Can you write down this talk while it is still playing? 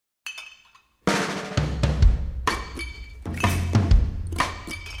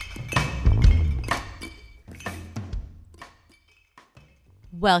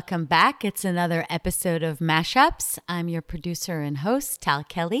Welcome back. It's another episode of Mashups. I'm your producer and host, Tal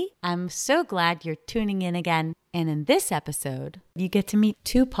Kelly. I'm so glad you're tuning in again. And in this episode, you get to meet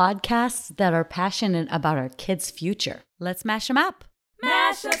two podcasts that are passionate about our kids' future. Let's mash them up.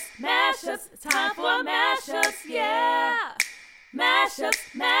 Mashups, mashups, it's time for mashups, yeah. Mashups,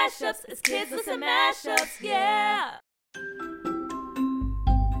 mashups, it's kids listen mashups, yeah.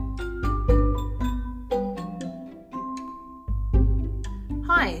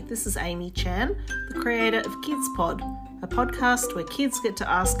 Hi, this is Amy Chan, the creator of Kids Pod, a podcast where kids get to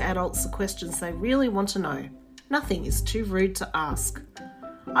ask adults the questions they really want to know. Nothing is too rude to ask.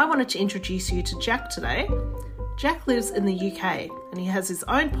 I wanted to introduce you to Jack today. Jack lives in the UK and he has his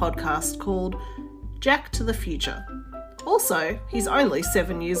own podcast called Jack to the Future. Also, he's only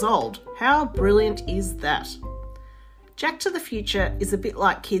 7 years old. How brilliant is that? Jack to the Future is a bit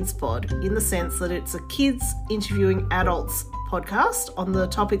like Kids Pod in the sense that it's a kids interviewing adults podcast on the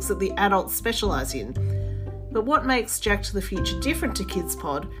topics that the adults specialise in. But what makes Jack to the Future different to Kids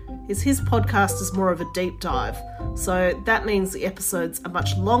Pod is his podcast is more of a deep dive. So that means the episodes are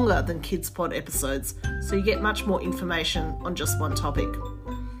much longer than Kids Pod episodes, so you get much more information on just one topic.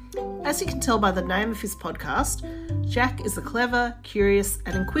 As you can tell by the name of his podcast, Jack is a clever, curious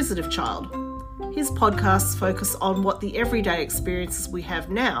and inquisitive child. His podcasts focus on what the everyday experiences we have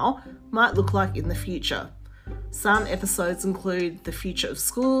now might look like in the future. Some episodes include the future of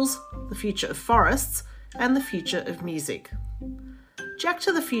schools, the future of forests, and the future of music. Jack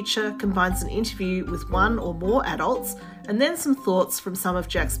to the Future combines an interview with one or more adults and then some thoughts from some of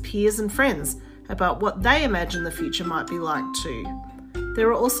Jack's peers and friends about what they imagine the future might be like too. There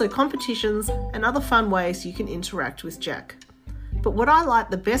are also competitions and other fun ways you can interact with Jack. But what I like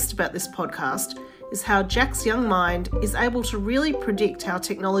the best about this podcast is how Jack's young mind is able to really predict how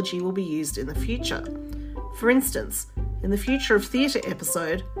technology will be used in the future. For instance, in the Future of Theatre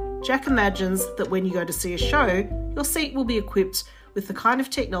episode, Jack imagines that when you go to see a show, your seat will be equipped with the kind of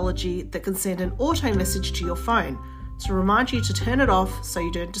technology that can send an auto message to your phone to remind you to turn it off so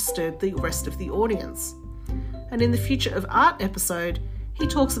you don't disturb the rest of the audience. And in the Future of Art episode, he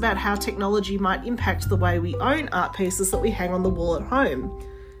talks about how technology might impact the way we own art pieces that we hang on the wall at home.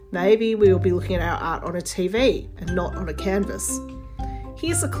 Maybe we will be looking at our art on a TV and not on a canvas.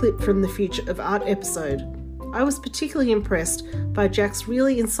 Here's a clip from the Future of Art episode. I was particularly impressed by Jack's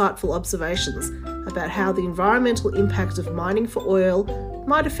really insightful observations about how the environmental impact of mining for oil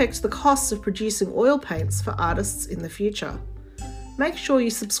might affect the costs of producing oil paints for artists in the future. Make sure you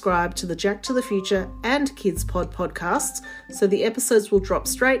subscribe to the Jack to the Future and Kids Pod podcasts so the episodes will drop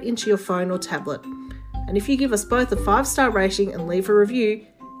straight into your phone or tablet. And if you give us both a 5-star rating and leave a review,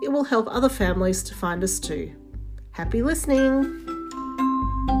 it will help other families to find us too. Happy listening!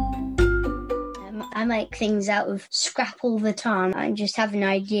 I make things out of scrap all the time. I just have an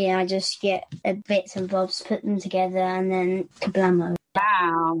idea, I just get bits and bobs, put them together, and then kablamo.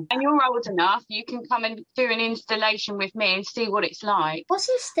 Wow. And you're old enough, you can come and do an installation with me and see what it's like. What's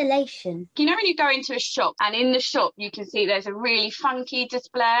installation? You know when you go into a shop and in the shop you can see there's a really funky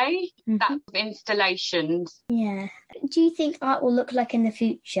display? Mm-hmm. That's installations. Yeah. Do you think art will look like in the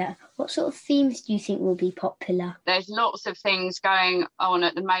future? What sort of themes do you think will be popular? There's lots of things going on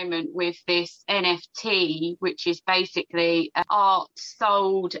at the moment with this NFT, which is basically art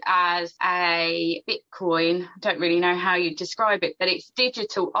sold as a Bitcoin. I don't really know how you describe it, but it's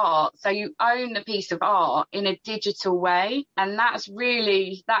digital art. So you own the piece of art in a digital way. And that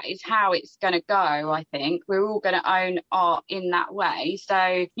is how it's going to go, I think. We're all going to own art in that way.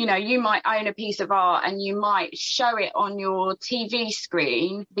 So, you might own a piece of art and you might show it on your TV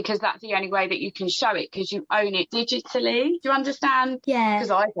screen because that's the only way that you can show it because you own it digitally. Do you understand? Yeah. Because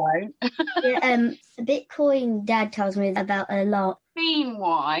I don't. Yeah, Bitcoin, Dad tells me about a lot.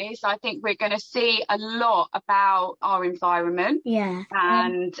 Theme-wise, I think we're going to see a lot about our environment. Yeah.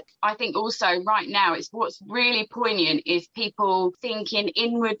 And I think also right now, what's really poignant is people thinking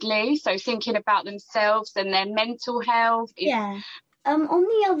inwardly, so thinking about themselves and their mental health. Yeah. On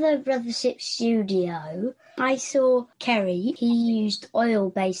the other Brothership studio, I saw Kerry. He used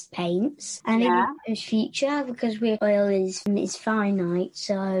oil-based paints, and in his future, because oil is finite,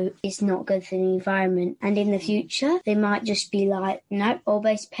 so it's not good for the environment. And in the future, they might just be like, no,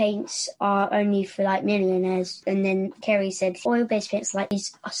 oil-based paints are only for like millionaires. And then Kerry said, oil-based paints like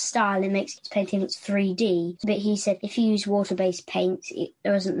is a style. It makes painting looks 3D. But he said if you use water-based paints, it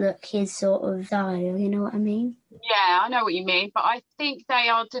doesn't look his sort of style. You know what I mean? Yeah, I know what you mean, but I think they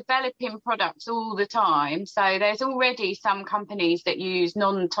are developing products all the time. So there's already some companies that use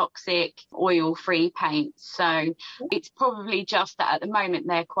non-toxic oil-free paints. So it's probably just that at the moment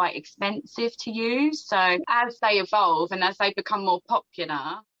they're quite expensive to use. So as they evolve and as they become more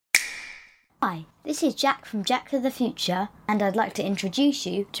popular. Hi, this is Jack from Jack to the Future, and I'd like to introduce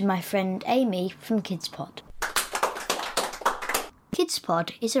you to my friend Amy from KidsPod.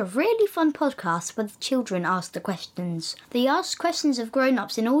 KidsPod is a really fun podcast where the children ask the questions. They ask questions of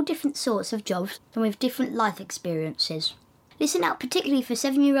grown-ups in all different sorts of jobs and with different life experiences. Listen out particularly for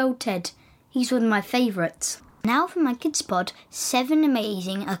 7-year-old Ted. He's one of my favourites. Now for my KidsPod, 7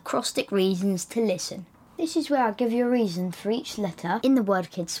 amazing acrostic reasons to listen. This is where I give you a reason for each letter in the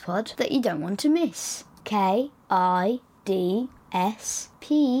word KidsPod that you don't want to miss. K-I-D-S-P-O-D.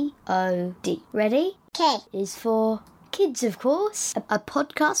 Ready? K is for kids, of course. A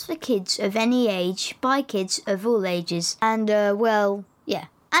podcast for kids of any age, by kids of all ages, and, and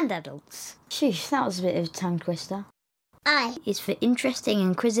adults. Sheesh, that was a bit of a tongue twister. I is for interesting,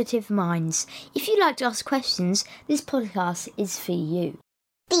 inquisitive minds. If you like to ask questions, this podcast is for you.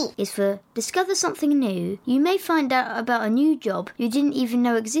 D is for discover something new. You may find out about a new job you didn't even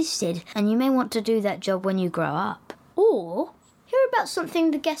know existed, and you may want to do that job when you grow up. Or hear about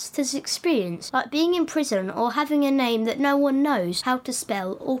something the guest has experienced, like being in prison or having a name that no one knows how to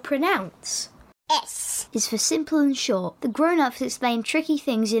spell or pronounce. S is for simple and short. The grown-ups explain tricky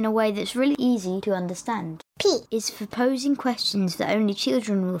things in a way that's really easy to understand. P is for posing questions that only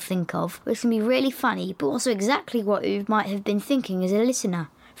children will think of, which can be really funny, but also exactly what you might have been thinking as a listener.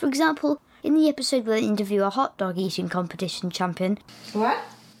 For example, in the episode where they interview a hot dog eating competition champion. What?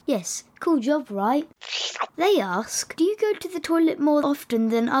 Yes, cool job, right? They ask, do you go to the toilet more often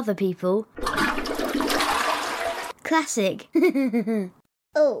than other people? Classic.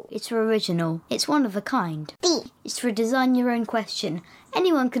 O it's for original. It's one of a kind. D it's for design your own question.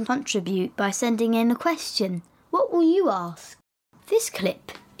 Anyone can contribute by sending in a question. What will you ask? This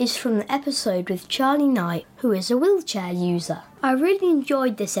clip is from the episode with Charlie Knight, who is a wheelchair user. I really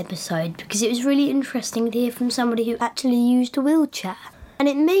enjoyed this episode because it was really interesting to hear from somebody who actually used a wheelchair. And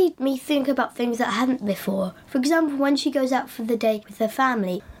it made me think about things that I hadn't before. For example, when she goes out for the day with her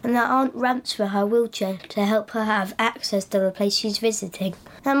family and their aunt ramps for her wheelchair to help her have access to the place she's visiting.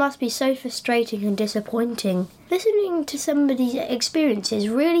 That must be so frustrating and disappointing. Listening to somebody's experiences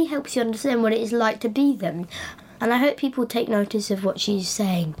really helps you understand what it is like to be them. And I hope people take notice of what she's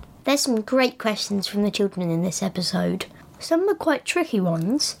saying. There's some great questions from the children in this episode. Some are quite tricky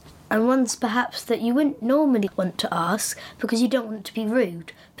ones, and ones perhaps that you wouldn't normally want to ask because you don't want to be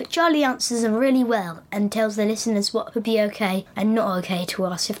rude. But Charlie answers them really well and tells the listeners what would be okay and not okay to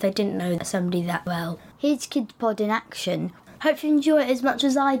ask if they didn't know somebody that well. Here's KidsPod in action. Hope you enjoy it as much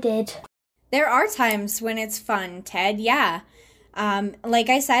as I did. There are times when it's fun, Ted, yeah. Like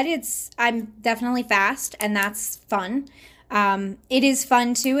I said, I'm definitely fast, and that's fun. It is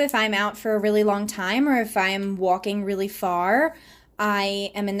fun, too, if I'm out for a really long time or if I'm walking really far.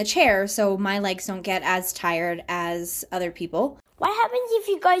 I am in the chair, so my legs don't get as tired as other people. What happens if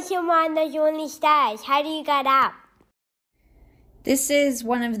you go somewhere and there's only stairs? How do you get up? This is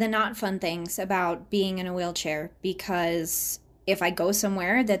one of the not fun things about being in a wheelchair, because if I go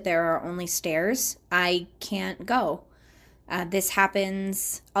somewhere that there are only stairs, I can't go. This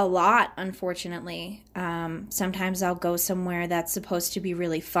happens a lot, unfortunately. Sometimes I'll go somewhere that's supposed to be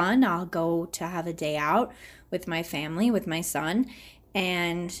really fun. I'll go to have a day out with my family, with my son,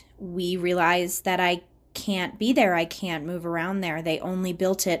 and we realize that I can't be there. I can't move around there. They only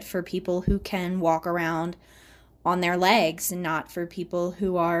built it for people who can walk around on their legs and not for people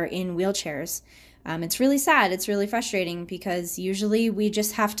who are in wheelchairs. It's really sad. It's really frustrating because usually we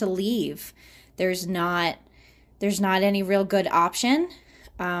just have to leave. There's not any real good option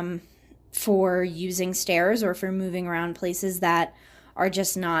for using stairs or for moving around places that are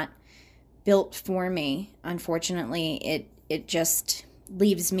just not built for me. Unfortunately, it just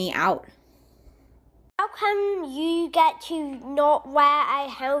leaves me out. How come you get to not wear a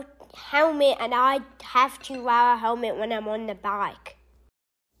helmet and I have to wear a helmet when I'm on the bike?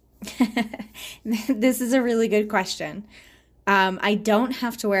 This is a really good question. I don't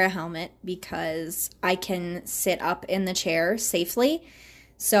have to wear a helmet because I can sit up in the chair safely.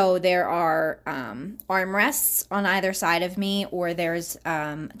 So there are armrests on either side of me, or there's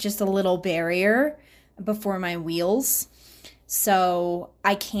just a little barrier before my wheels. So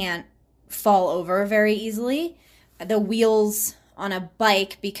I can't fall over very easily. The wheels on a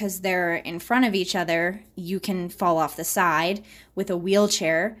bike, because they're in front of each other, you can fall off the side. With a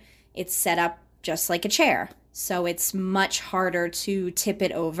wheelchair, it's set up just like a chair. So it's much harder to tip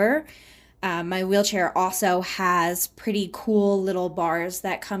it over. My wheelchair also has pretty cool little bars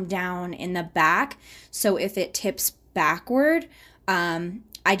that come down in the back. So if it tips backward,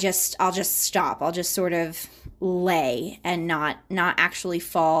 I'll just stop. I'll just sort of lay and not actually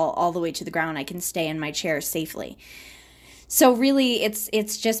fall all the way to the ground. I can stay in my chair safely. So really,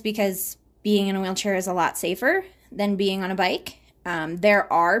 it's just because being in a wheelchair is a lot safer than being on a bike.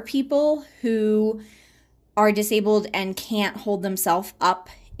 There are people who are disabled and can't hold themselves up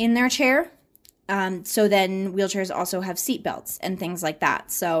in their chair. So then wheelchairs also have seat belts and things like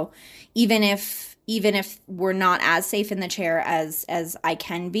that. So even if we're not as safe in the chair as I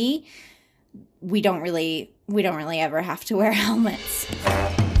can be, we don't really ever have to wear helmets.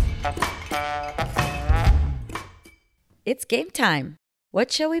 It's game time.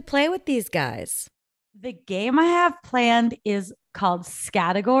 What shall we play with these guys? The game I have planned is called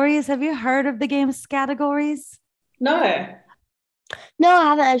Scattergories. Have you heard of the game Scattergories? No. No, I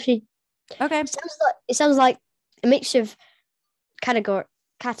haven't actually. Okay. It sounds like a mix of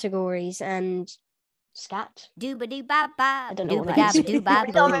categories and scat. I don't know what that is. It's not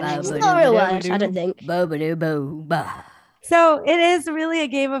a real word, I don't think. So it is really a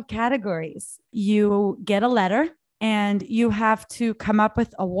game of categories. You get a letter and you have to come up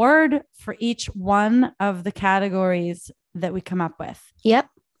with a word for each one of the categories that we come up with. Yep.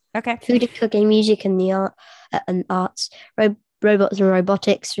 Okay. Food and cooking, music and the arts, robots and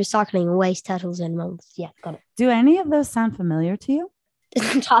robotics, recycling and waste, turtles and animals. Yeah, got it. Do any of those sound familiar to you?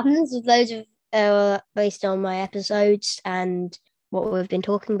 Tons of those are based on my episodes and what we've been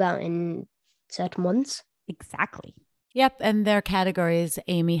talking about in certain ones. Exactly. Yep, and their categories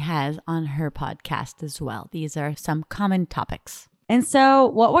Amy has on her podcast as well. These are some common topics. And so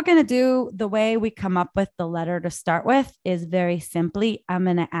what we're going to do, the way we come up with the letter to start with is very simply, I'm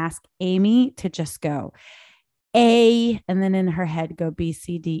going to ask Amy to just go A, and then in her head go B,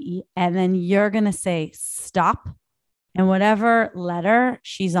 C, D, E. And then you're going to say stop. And whatever letter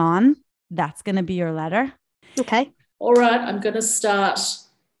she's on, that's going to be your letter. Okay. All right, I'm going to start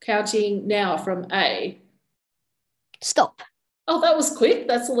counting now from A. Stop. Oh, that was quick.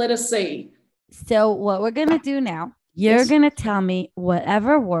 That's the letter C. So what we're going to do now, you're going to tell me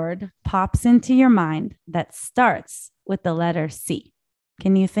whatever word pops into your mind that starts with the letter C.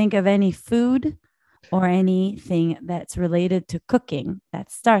 Can you think of any food or anything that's related to cooking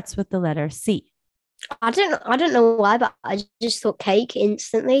that starts with the letter C? I don't know why, but I just thought cake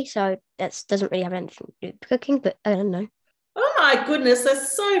instantly. So that doesn't really have anything to do with cooking, but I don't know. Oh my goodness,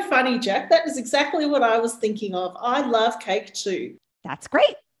 that's so funny, Jack. That is exactly what I was thinking of. I love cake too. That's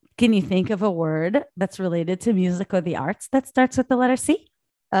great. Can you think of a word that's related to music or the arts that starts with the letter C?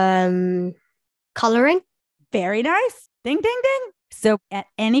 Coloring. Very nice. Ding, ding, ding. So at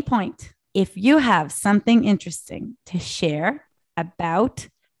any point, if you have something interesting to share about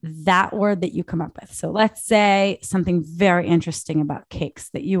that word that you come up with. So let's say something very interesting about cakes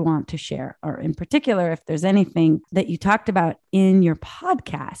that you want to share, or in particular, if there's anything that you talked about in your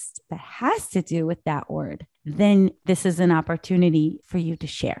podcast that has to do with that word, then this is an opportunity for you to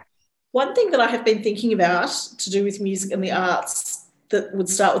share. One thing that I have been thinking about to do with music and the arts that would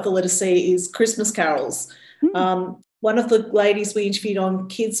start with the letter C is Christmas carols. One of the ladies we interviewed on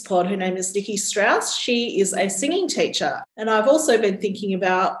Kids Pod, her name is Nikki Strauss. She is a singing teacher. And I've also been thinking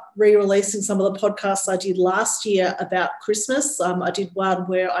about re-releasing some of the podcasts I did last year about Christmas. I did one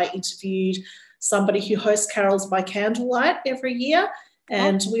where I interviewed somebody who hosts carols by candlelight every year.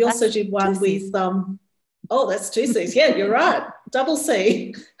 And we also did one with, that's 2 C's. Yeah, you're right. Double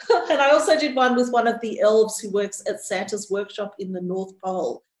C. And I also did one with one of the elves who works at Santa's workshop in the North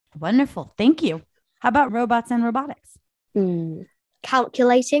Pole. Wonderful. Thank you. How about robots and robotics?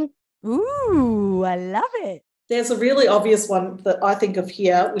 Calculating. Ooh, I love it. There's a really obvious one that I think of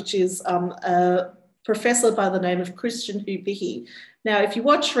here, which is a professor by the name of Christian Hubicki. Now, if you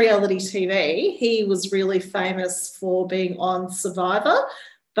watch reality TV, he was really famous for being on Survivor,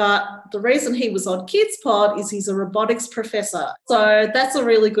 but the reason he was on Kids Pod is he's a robotics professor. So that's a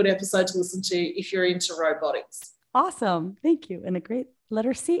really good episode to listen to if you're into robotics. Awesome. Thank you. And a great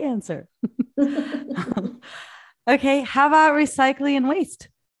letter C answer. Okay. How about recycling and waste?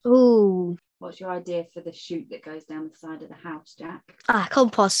 Ooh. What's your idea for the chute that goes down the side of the house, Jack?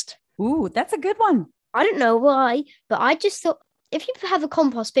 Compost. Ooh, that's a good one. I don't know why, but I just thought if you have a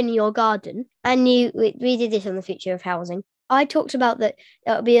compost bin in your garden, and we did this on the future of housing, I talked about that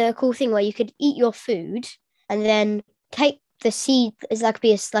would be a cool thing where you could eat your food and then take the seed, it's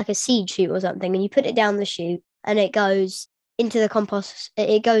like a seed chute or something, and you put it down the chute and it goes into the compost.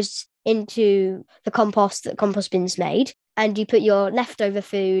 It goes into the compost that compost bin's made, and you put your leftover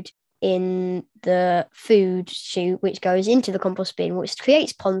food in the food chute, which goes into the compost bin, which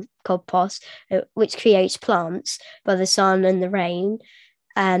creates compost, which creates plants by the sun and the rain,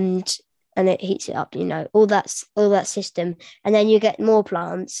 and it heats it up. All that system, and then you get more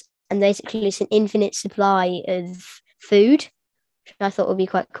plants, and basically it's an infinite supply of food, which I thought would be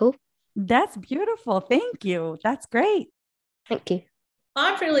quite cool. That's beautiful. Thank you. That's great. Thank you.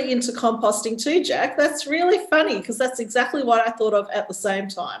 I'm really into composting too, Jack. That's really funny because that's exactly what I thought of at the same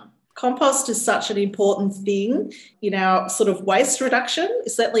time. Compost is such an important thing in our sort of waste reduction.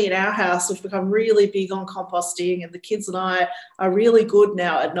 Certainly in our house, we've become really big on composting, and the kids and I are really good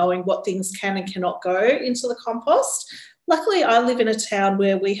now at knowing what things can and cannot go into the compost. Luckily, I live in a town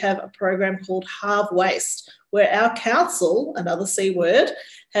where we have a program called Halve Waste, where our council, another C word,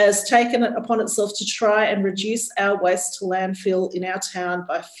 has taken it upon itself to try and reduce our waste to landfill in our town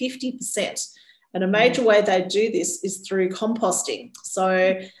by 50%. And a major way they do this is through composting.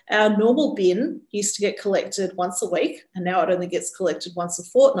 So our normal bin used to get collected once a week, and now it only gets collected once a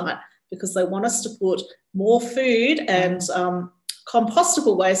fortnight because they want us to put more food and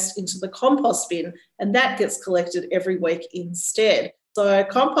compostable waste into the compost bin, and that gets collected every week instead. So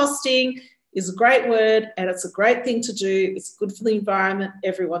composting is a great word, and it's a great thing to do. It's good for the environment.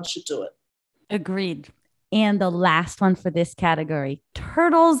 Everyone should do it. Agreed. And the last one for this category,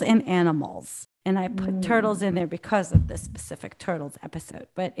 turtles and animals. And I put turtles in there because of the specific turtles episode,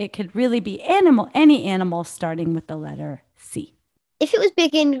 but it could really be any animal starting with the letter C. If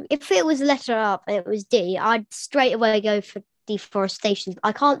it was letter up and it was D, I'd straight away go for deforestation.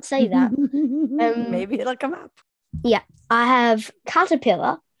 I can't say that. Maybe it'll come up. Yeah. I have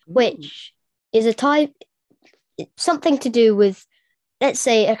caterpillar, which is a type, something to do with, let's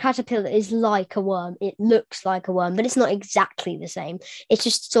say a caterpillar is like a worm. It looks like a worm, but it's not exactly the same. It's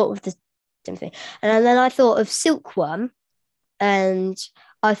just sort of the same thing. And then I thought of silkworm, and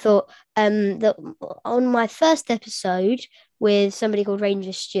I thought that on my first episode with somebody called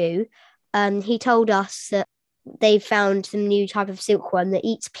Ranger Stew, he told us that they found some new type of silkworm that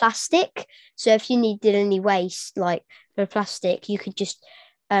eats plastic. So if you needed any waste, like for plastic, you could just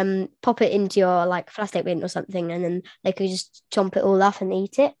pop it into your like plastic bin or something, and then they could just chomp it all up and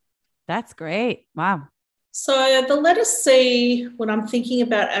eat it. That's great. Wow. So the letter C, when I'm thinking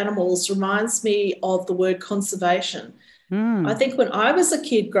about animals, reminds me of the word conservation. I think when I was a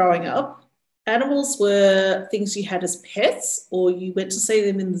kid growing up, animals were things you had as pets, or you went to see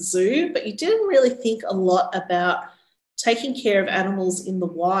them in the zoo, but you didn't really think a lot about taking care of animals in the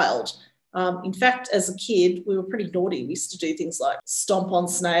wild. In fact, as a kid, we were pretty naughty. We used to do things like stomp on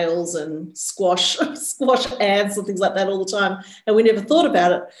snails and squash ants and things like that all the time, and we never thought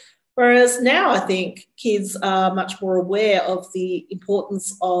about it. Whereas now I think kids are much more aware of the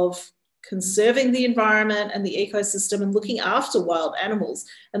importance of conserving the environment and the ecosystem and looking after wild animals.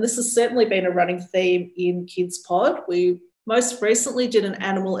 And this has certainly been a running theme in Kids Pod. We most recently did an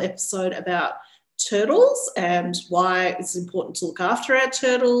animal episode about turtles and why it's important to look after our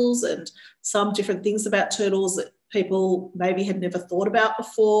turtles, and some different things about turtles that people maybe had never thought about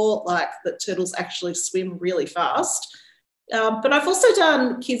before, like that turtles actually swim really fast. But I've also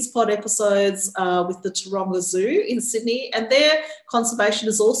done Kids Pod episodes with the Taronga Zoo in Sydney, and their conservation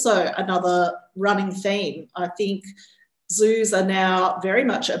is also another running theme. I think zoos are now very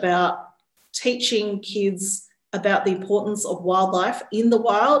much about teaching kids about the importance of wildlife in the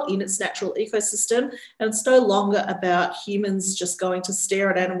wild, in its natural ecosystem, and it's no longer about humans just going to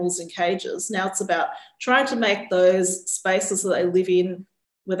stare at animals in cages. Now it's about trying to make those spaces that they live in,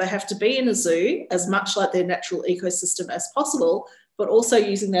 where they have to be in a zoo, as much like their natural ecosystem as possible, but also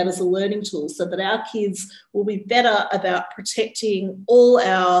using that as a learning tool so that our kids will be better about protecting all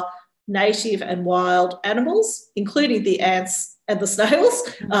our native and wild animals, including the ants and the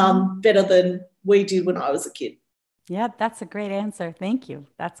snails, better than we did when I was a kid. Yeah, that's a great answer. Thank you.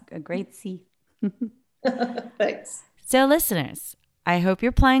 That's a great C. Thanks. So listeners, I hope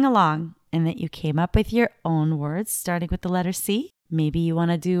you're playing along and that you came up with your own words starting with the letter C. Maybe you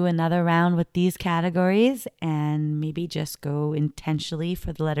want to do another round with these categories and maybe just go intentionally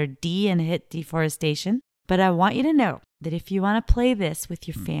for the letter D and hit deforestation. But I want you to know that if you want to play this with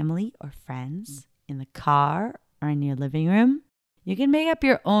your family or friends in the car or in your living room, you can make up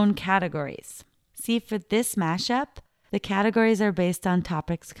your own categories. See, for this mashup, the categories are based on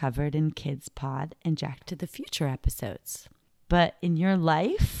topics covered in Kids Pod and Jack to the Future episodes. But in your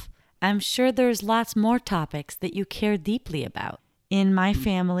life, I'm sure there's lots more topics that you care deeply about. In my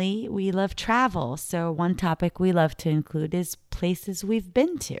family, we love travel, so one topic we love to include is places we've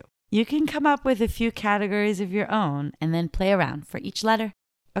been to. You can come up with a few categories of your own and then play around for each letter.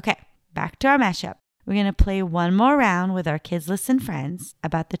 Okay, back to our mashup. We're going to play one more round with our Kids Listen friends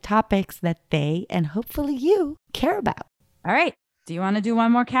about the topics that they and hopefully you care about. All right. Do you want to do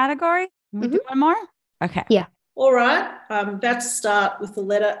one more category? Want to do one more? Okay. Yeah. All right. I'm about to start with the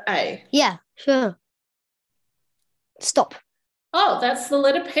letter A. Yeah, sure. Stop. Oh, that's the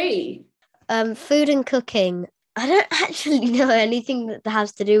letter P. Food and cooking. I don't actually know anything that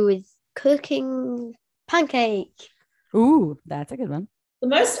has to do with cooking. Pancake. Ooh, that's a good one. The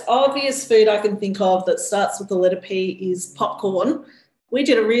most obvious food I can think of that starts with the letter P is popcorn. We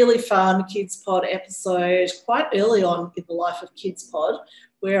did a really fun Kids Pod episode quite early on in the life of Kids Pod,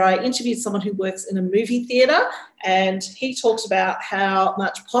 where I interviewed someone who works in a movie theatre, and he talked about how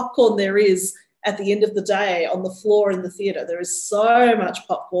much popcorn there is at the end of the day on the floor in the theatre. There is so much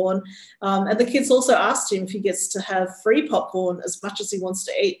popcorn. And the kids also asked him if he gets to have free popcorn as much as he wants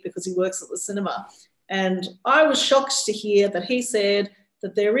to eat because he works at the cinema. And I was shocked to hear that he said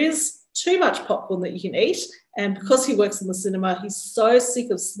that there is too much popcorn that you can eat. And because he works in the cinema, he's so sick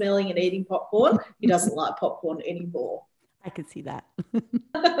of smelling and eating popcorn, he doesn't like popcorn anymore. I could see that.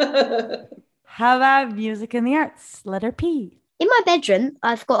 How about music and the arts? Letter P. In my bedroom,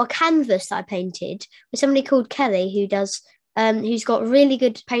 I've got a canvas that I painted with somebody called Kelly who does, who's got really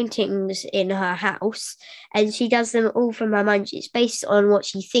good paintings in her house, and she does them all from her mind. It's based on what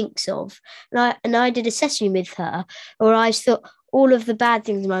she thinks of. And I did a session with her where I thought all of the bad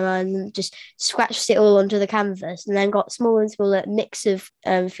things in my mind and just scratched it all onto the canvas, and then got smaller and smaller mix of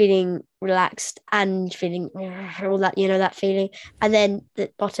feeling relaxed and feeling all that, that feeling. And then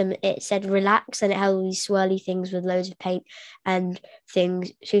the bottom, it said relax, and it had all these swirly things with loads of paint and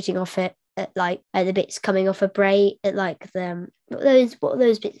things shooting off it at the bits coming off a braid at what are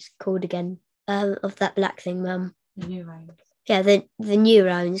those bits called again? Of that black thing, Mum. The neurons. Yeah, the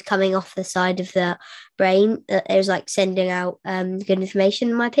neurons coming off the side of the brain. It was sending out good information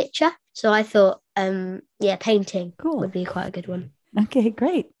in my picture. So I thought, painting would be quite a good one. Okay,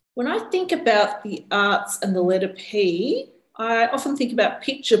 great. When I think about the arts and the letter P, I often think about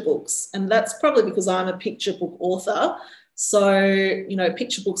picture books, and that's probably because I'm a picture book author. So,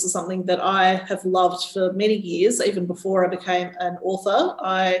 picture books are something that I have loved for many years, even before I became an author.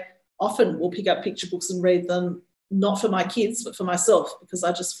 I often will pick up picture books and read them, not for my kids, but for myself, because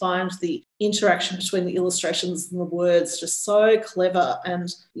I just find the interaction between the illustrations and the words just so clever,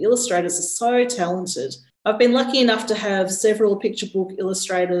 and the illustrators are so talented. I've been lucky enough to have several picture book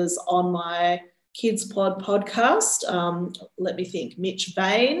illustrators on my Kids Pod podcast. Let me think. Mitch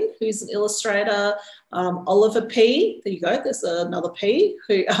Bain, who's an illustrator, Oliver P. There you go. There's another P.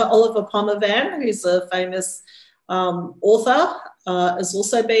 Oliver Pomervan, who's a famous author, has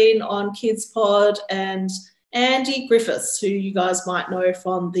also been on Kids Pod, and Andy Griffiths, who you guys might know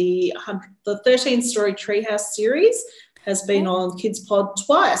from the 13-story Treehouse series, has been on Kids Pod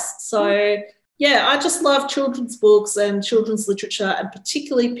twice. So, yeah, I just love children's books and children's literature, and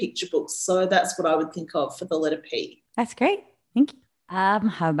particularly picture books. So that's what I would think of for the letter P. That's great. Thank you.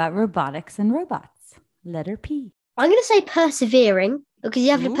 How about robotics and robots? Letter P. I'm going to say persevering, because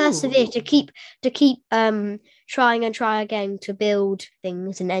you have to persevere to keep trying and try again to build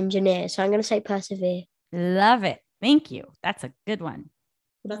things and engineer. So I'm going to say persevere. Love it. Thank you. That's a good one.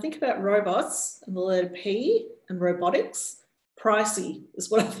 When I think about robots and the letter P and robotics, pricey is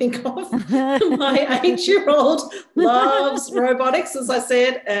what I think of. My 8-year-old loves robotics, as I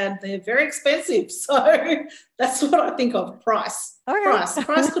said, and they're very expensive. So that's what I think of. Price. Okay.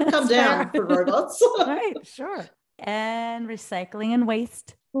 Price could come down for robots. Right, sure. And recycling and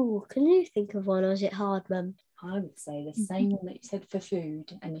waste. Oh, can you think of one, or is it hard, Mum? I would say the same one that you said for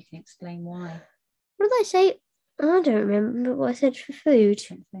food, and you can explain why. What did I say? I don't remember what I said for food.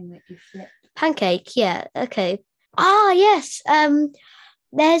 Something that you flipped. Pancake, yeah, okay. Ah, yes.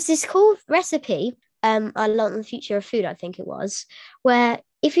 There's this cool recipe, I learned in the Future of Food, I think it was, where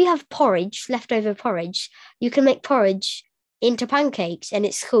if you have porridge, leftover porridge, you can make porridge into pancakes, and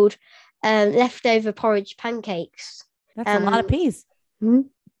it's called leftover porridge pancakes. That's a lot of peas.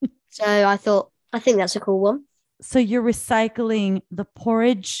 So I think that's a cool one. So you're recycling the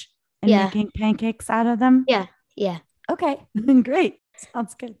porridge and making pancakes out of them? Yeah. Okay, great.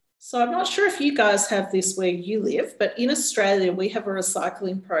 Sounds good. So I'm not sure if you guys have this where you live, but in Australia, we have a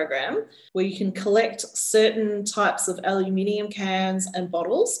recycling program where you can collect certain types of aluminium cans and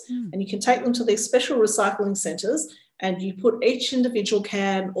bottles, and you can take them to these special recycling centres, and you put each individual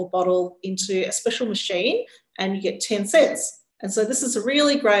can or bottle into a special machine and you get 10 cents. And so this is a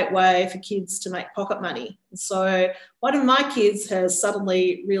really great way for kids to make pocket money. And so one of my kids has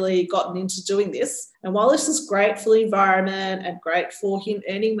suddenly really gotten into doing this. And while this is great for the environment and great for him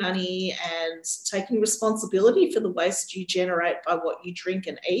earning money and taking responsibility for the waste you generate by what you drink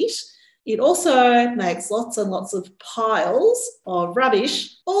and eat, It also makes lots and lots of piles of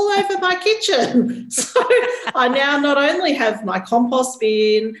rubbish all over my kitchen. So I now not only have my compost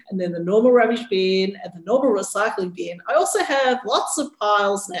bin and then the normal rubbish bin and the normal recycling bin, I also have lots of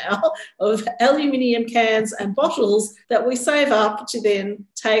piles now of aluminium cans and bottles that we save up to then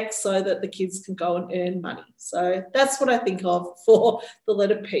take so that the kids can go and earn money. So that's what I think of for the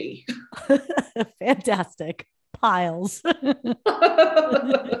letter P. Fantastic. Piles.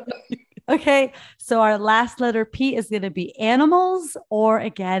 Okay, so our last letter P is going to be animals, or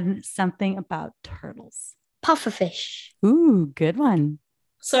again, something about turtles. Pufferfish. Ooh, good one.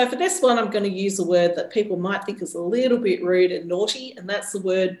 So for this one, I'm going to use a word that people might think is a little bit rude and naughty, and that's the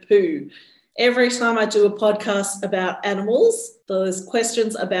word poo. Every time I do a podcast about animals, there's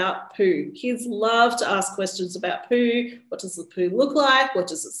questions about poo. Kids love to ask questions about poo. What does the poo look like? What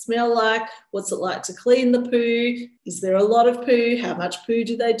does it smell like? What's it like to clean the poo? Is there a lot of poo? How much poo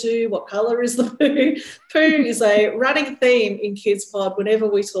do they do? What colour is the poo? Poo is a running theme in Kids Pod whenever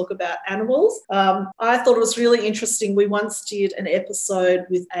we talk about animals. I thought it was really interesting. We once did an episode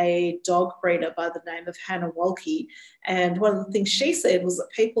with a dog breeder by the name of Hannah Walke, and one of the things she said was that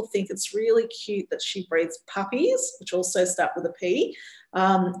people think it's really cute that she breeds puppies, which also start with a P,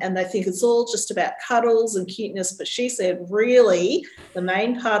 and they think it's all just about cuddles and cuteness. But she said, really, the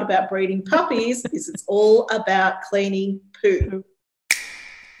main part about breeding puppies is it's all about cleaning poo.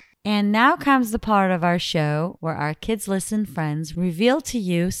 And now comes the part of our show where our Kids Listen friends reveal to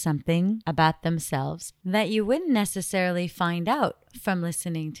you something about themselves that you wouldn't necessarily find out from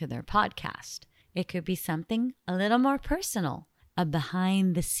listening to their podcast. It could be something a little more personal, a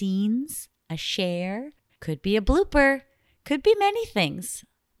behind the scenes, a share, could be a blooper, could be many things.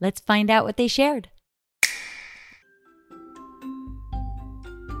 Let's find out what they shared.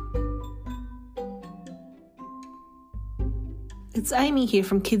 It's Amy here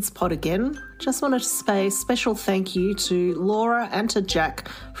from Kids Pod again. Just wanted to say a special thank you to Laura and to Jack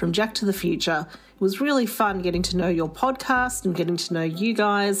from Jack to the Future. It was really fun getting to know your podcast and getting to know you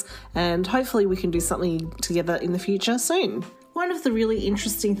guys, and hopefully we can do something together in the future soon. One of the really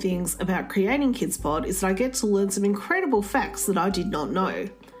interesting things about creating Kids Pod is that I get to learn some incredible facts that I did not know.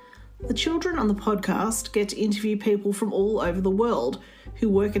 The children on the podcast get to interview people from all over the world who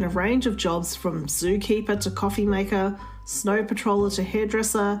work in a range of jobs from zookeeper to coffee maker, snow patroller to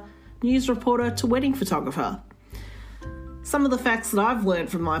hairdresser, news reporter to wedding photographer. Some of the facts that I've learned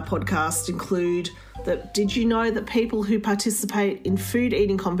from my podcast include that did you know that people who participate in food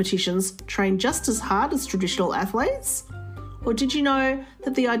eating competitions train just as hard as traditional athletes? Or did you know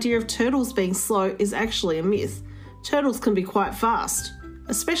that the idea of turtles being slow is actually a myth? Turtles can be quite fast,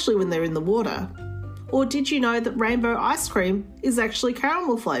 especially when they're in the water. Or did you know that rainbow ice cream is actually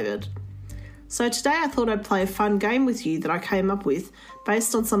caramel flavoured? So today I thought I'd play a fun game with you that I came up with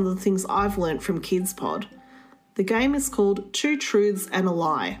based on some of the things I've learnt from Kids Pod. The game is called Two Truths and a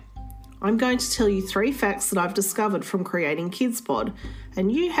Lie. I'm going to tell you 3 facts that I've discovered from creating Kids Pod,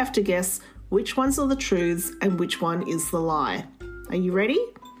 and you have to guess which ones are the truths and which one is the lie. Are you ready?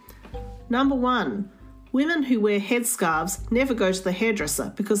 Number 1. Women who wear headscarves never go to the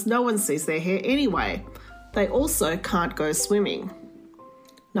hairdresser because no one sees their hair anyway. They also can't go swimming.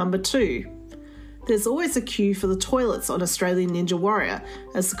 Number 2. There's always a queue for the toilets on Australian Ninja Warrior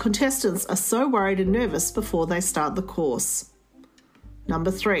as the contestants are so worried and nervous before they start the course.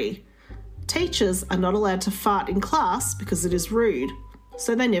 Number 3. Teachers are not allowed to fart in class because it is rude,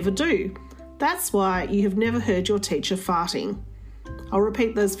 so they never do. That's why you have never heard your teacher farting. I'll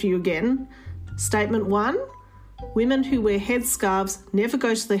repeat those for you again. Statement 1. Women who wear headscarves never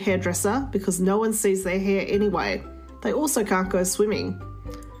go to the hairdresser because no one sees their hair anyway. They also can't go swimming.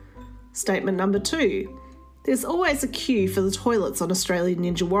 Statement number 2. There's always a queue for the toilets on Australian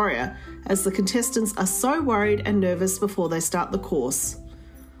Ninja Warrior as the contestants are so worried and nervous before they start the course.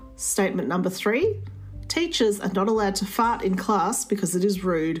 Statement number 3. Teachers are not allowed to fart in class because it is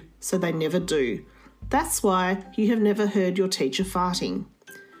rude, so they never do. That's why you have never heard your teacher farting.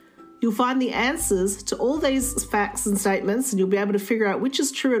 You'll find the answers to all these facts and statements, and you'll be able to figure out which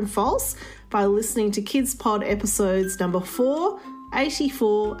is true and false by listening to Kids Pod episodes number 4,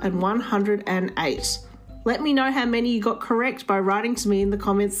 84 and 108. Let me know how many you got correct by writing to me in the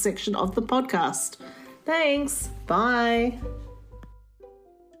comments section of the podcast. Thanks. Bye.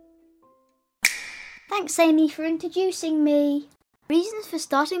 Thanks, Amy, for introducing me. Reasons for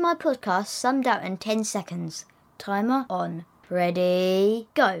starting my podcast summed out in 10 seconds. Timer on. Ready,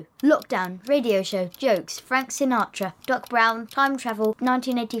 go. Lockdown, radio show, jokes, Frank Sinatra, Doc Brown, time travel,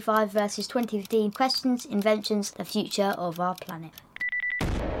 1985 versus 2015, questions, inventions, the future of our planet.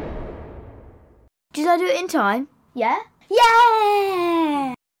 Did I do it in time? Yeah?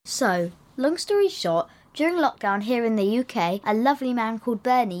 Yeah! So, long story short, during lockdown here in the UK, a lovely man called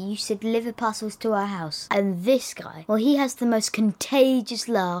Bernie used to deliver parcels to our house. And this guy, well, he has the most contagious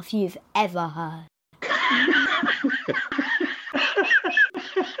laugh you've ever heard.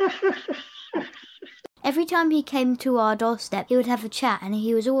 Every time he came to our doorstep, he would have a chat, and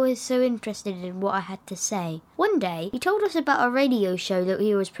he was always so interested in what I had to say. One day, he told us about a radio show that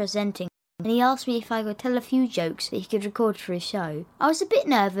he was presenting, and he asked me if I could tell a few jokes that he could record for his show. I was a bit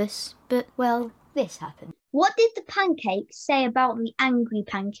nervous, but, well, this happened. What did the pancake say about the angry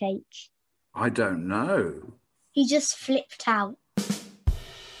pancake? I don't know. He just flipped out.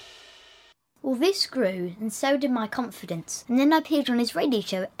 Well, this grew, and so did my confidence. And then I appeared on his radio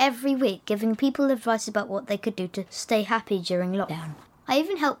show every week, giving people advice about what they could do to stay happy during lockdown. I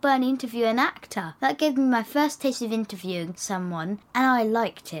even helped Bernie interview an actor. That gave me my first taste of interviewing someone, and I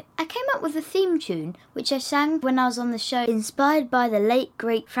liked it. I came up with a theme tune, which I sang when I was on the show, inspired by the late,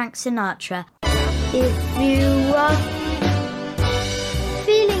 great Frank Sinatra. If you are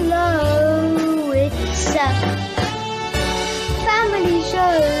feeling low, it's a family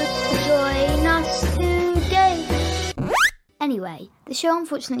show. Join us today. Anyway, the show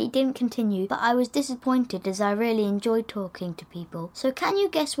unfortunately didn't continue, but I was disappointed as I really enjoyed talking to people. So can you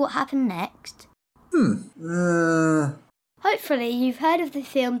guess what happened next? Hopefully you've heard of the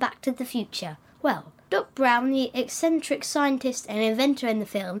film Back to the Future. Well, Doc Brown, the eccentric scientist and inventor in the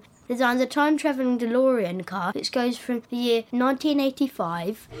film, designs a time-travelling DeLorean car which goes from the year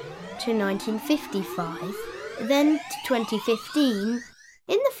 1985 to 1955, then to 2015.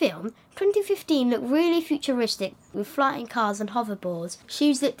 In the film, 2015 looked really futuristic with flying cars and hoverboards,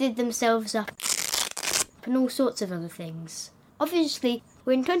 shoes that did themselves up, and all sorts of other things. Obviously,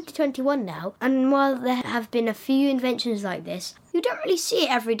 we're in 2021 now, and while there have been a few inventions like this, you don't really see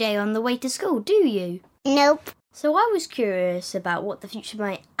it every day on the way to school, do you? Nope. So I was curious about what the future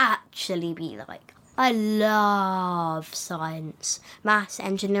might actually be like. I love science, maths,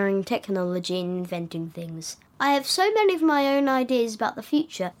 engineering, technology, and inventing things. I have so many of my own ideas about the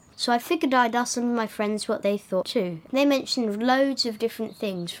future, so I figured I'd ask some of my friends what they thought too. They mentioned loads of different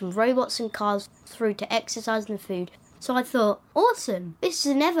things, from robots and cars through to exercise and food. So I thought, awesome, this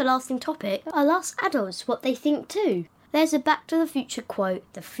is an everlasting topic. I'll ask adults what they think too. There's a Back to the Future quote,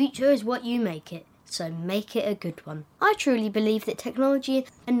 "The future is what you make it, so make it a good one." I truly believe that technology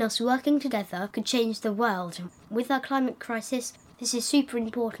and us working together could change the world. With our climate crisis, this is super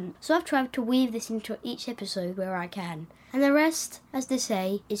important, so I've tried to weave this into each episode where I can. And the rest, as they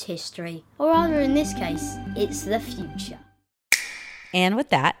say, is history. Or rather, in this case, it's the future. And with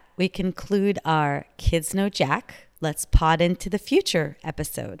that, we conclude our Kids Know Jack, Let's Pod into the Future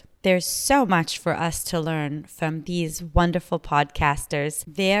episode. There's so much for us to learn from these wonderful podcasters.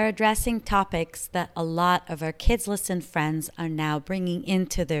 They're addressing topics that a lot of our Kids Listen friends are now bringing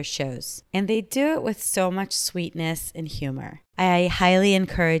into their shows. And they do it with so much sweetness and humor. I highly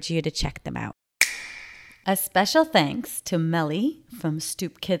encourage you to check them out. A special thanks to Melly from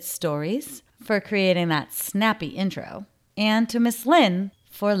Stoop Kids Stories for creating that snappy intro, and to Miss Lynn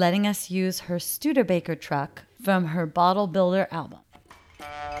for letting us use her Studebaker truck from her Bottle Builder album.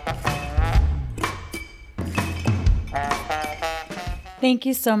 Thank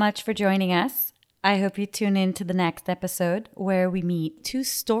you so much for joining us. I hope you tune in to the next episode where we meet two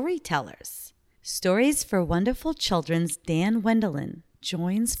storytellers. Stories for Wonderful Children's Dan Wendelin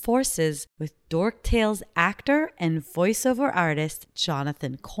joins forces with Dork Tales actor and voiceover artist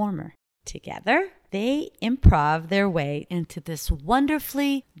Jonathan Cormer. Together, they improv their way into this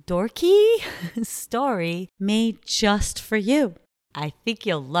wonderfully dorky story made just for you. I think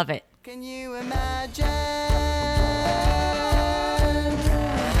you'll love it. Can you imagine?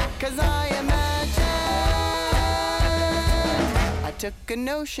 'Cause I imagine I took a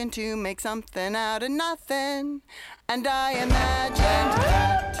notion to make something out of nothing, and I imagined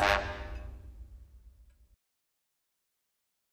that